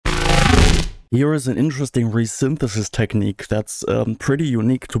Here is an interesting resynthesis technique that's pretty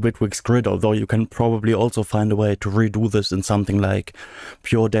unique to Bitwig's grid, although you can probably also find a way to redo this in something like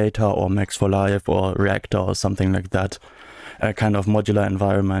Pure Data or Max for Live or Reactor or something like that. A kind of modular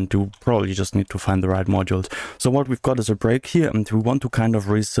environment. You probably just need to find the right modules. So what we've got is a break here, and we want to kind of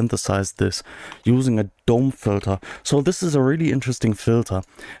resynthesize this using a dome filter. So this is a really interesting filter.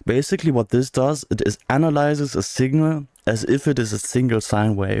 Basically what this does, it is analyzes a signal as if it is a single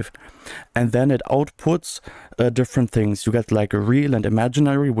sine wave, and then it outputs different things. You get like a real and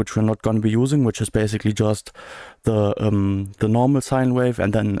imaginary, which we're not going to be using, which is basically just the normal sine wave,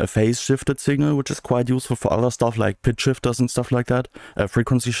 and then a phase shifted signal, which is quite useful for other stuff like pitch shifters and stuff like that,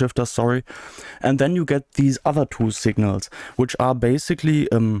 frequency shifters, sorry. And then you get these other two signals, which are basically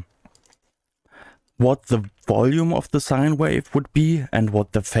what the volume of the sine wave would be and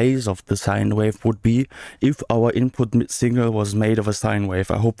what the phase of the sine wave would be if our input signal was made of a sine wave.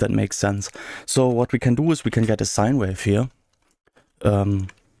 I hope that makes sense. So what we can do is we can get a sine wave here.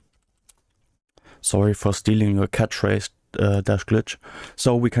 Sorry for stealing your catchphrase, dash glitch.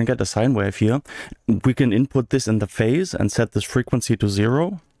 So we can get a sine wave here. We can input this in the phase and set this frequency to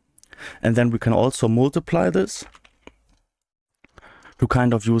 0. And then we can also multiply this to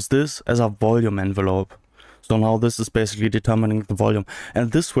kind of use this as a volume envelope. So now this is basically determining the volume.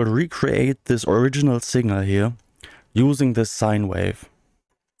 And this will recreate this original signal here using this sine wave.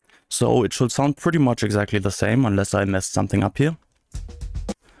 So it should sound pretty much exactly the same, unless I messed something up here.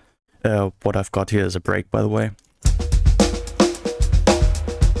 What I've got here is a break, by the way.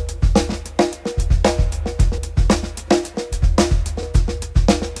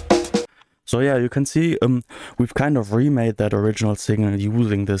 So yeah, you can see we've kind of remade that original signal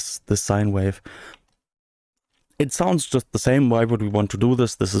using this sine wave. It sounds just the same. Why would we want to do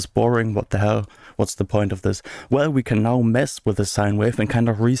this? This is boring. What the hell? What's the point of this? Well, we can now mess with the sine wave and kind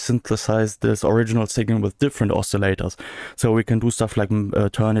of resynthesize this original signal with different oscillators. So we can do stuff like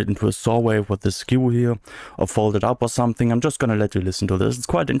turn it into a saw wave with this skew here, or fold it up or something. I'm just gonna let you listen to this. It's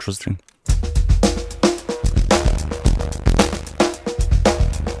quite interesting.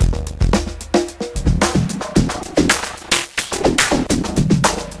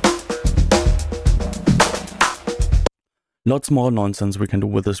 Lots more nonsense we can do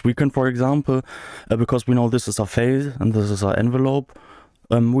with this. We can, for example, because we know this is our phase and this is our envelope,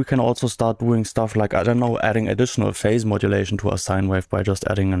 we can also start doing stuff like, I don't know, adding additional phase modulation to our sine wave by just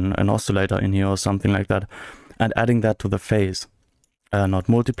adding an oscillator in here or something like that, and adding that to the phase. Not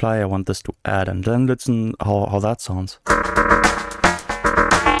multiply, I want this to add, and then listen how that sounds.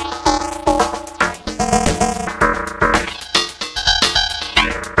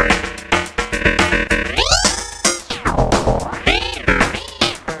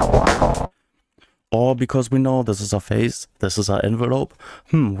 Or because we know this is our phase, this is our envelope,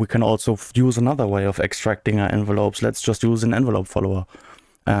 we can also use another way of extracting our envelopes. Let's just use an envelope follower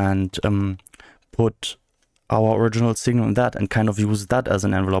and put our original signal in that and kind of use that as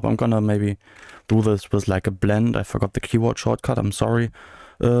an envelope. I'm gonna maybe do this with like a blend. I forgot the keyboard shortcut, I'm sorry.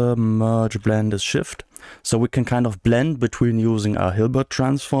 Merge blend is shift. So we can kind of blend between using a Hilbert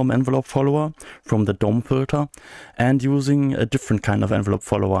transform envelope follower from the dome filter and using a different kind of envelope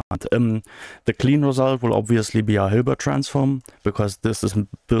follower. The clean result will obviously be our Hilbert transform, because this is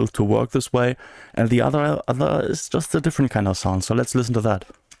built to work this way, and the other is just a different kind of sound. So let's listen to that.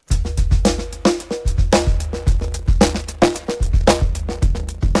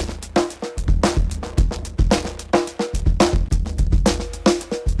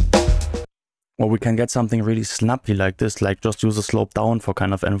 Or we can get something really snappy like this, like just use a slope down for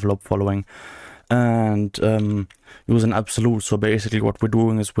kind of envelope following, and use an absolute. So basically what we're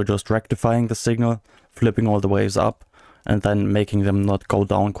doing is we're just rectifying the signal, flipping all the waves up, and then making them not go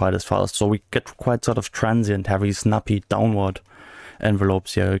down quite as fast. So we get quite sort of transient, heavy, snappy downward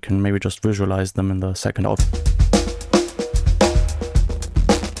envelopes here. You can maybe just visualize them in the second output.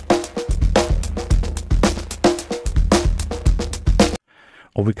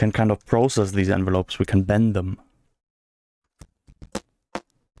 Or we can kind of process these envelopes, we can bend them.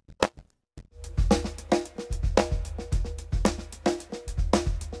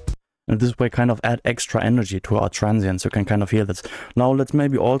 And this way kind of add extra energy to our transients. You can kind of hear this. Now let's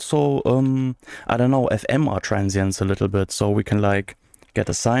maybe also, I don't know, FM our transients a little bit. So we can like get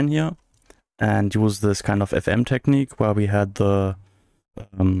a sine here and use this kind of FM technique where we had the,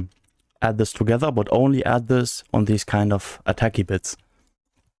 add this together, but only add this on these kind of attacky bits.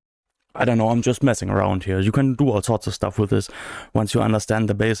 I don't know, I'm just messing around here. You can do all sorts of stuff with this once you understand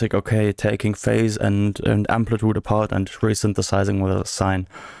the basic, okay, taking phase and amplitude apart and resynthesizing with a sine.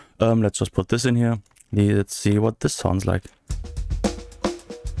 Let's just put this in here. Let's see what this sounds like.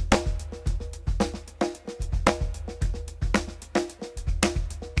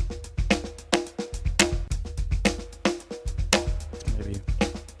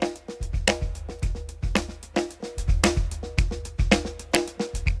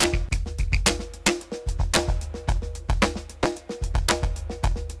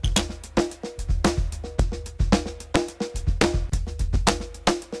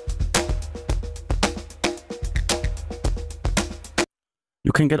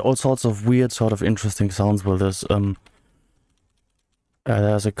 You can get all sorts of weird, sort of interesting sounds with this.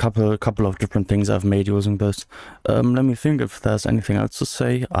 There's a couple of different things I've made using this. Let me think if there's anything else to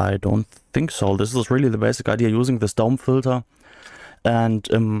say. I don't think so. This is really the basic idea, using this dome filter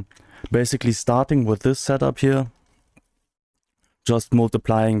and basically starting with this setup here, just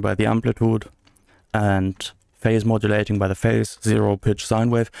multiplying by the amplitude and phase modulating by the phase, zero pitch sine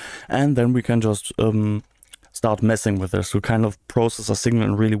wave, and then we can just start messing with this to kind of process a signal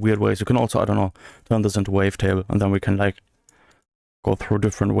in really weird ways. You can also, I don't know, turn this into a wavetable, and then we can like go through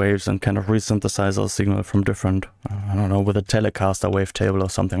different waves and kind of resynthesize our signal from different, I don't know, with a Telecaster wavetable or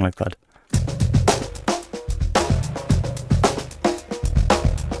something like that.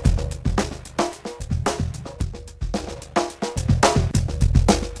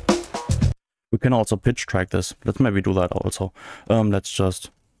 We can also pitch track this. Let's maybe do that also. Let's just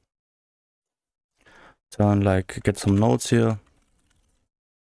get some notes here.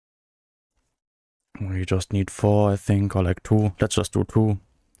 We just need 4, I think, or like 2. Let's just do 2,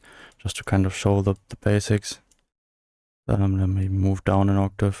 just to kind of show the basics. Let me move down an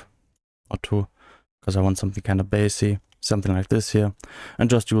octave or 2, because I want something kind of bassy, something like this here, and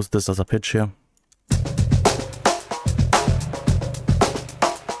just use this as a pitch here.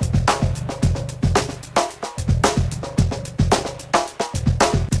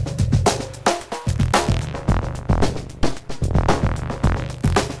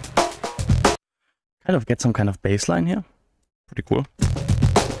 Kind of get some kind of bass line here. Pretty cool.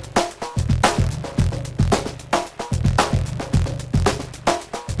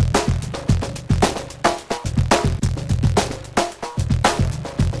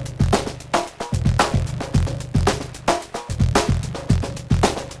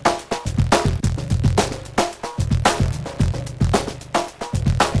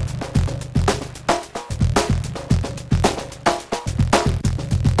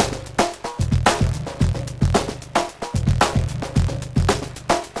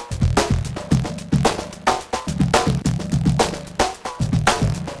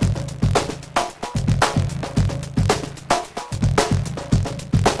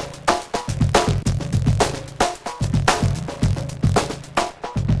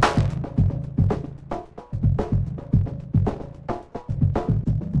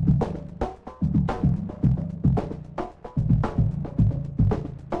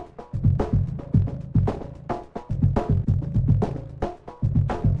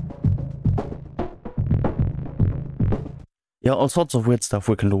 Yeah, all sorts of weird stuff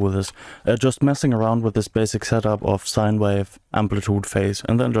we can do with this. Just messing around with this basic setup of sine wave, amplitude, phase,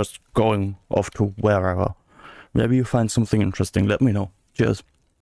 and then just going off to wherever. Maybe you find something interesting, let me know. Cheers.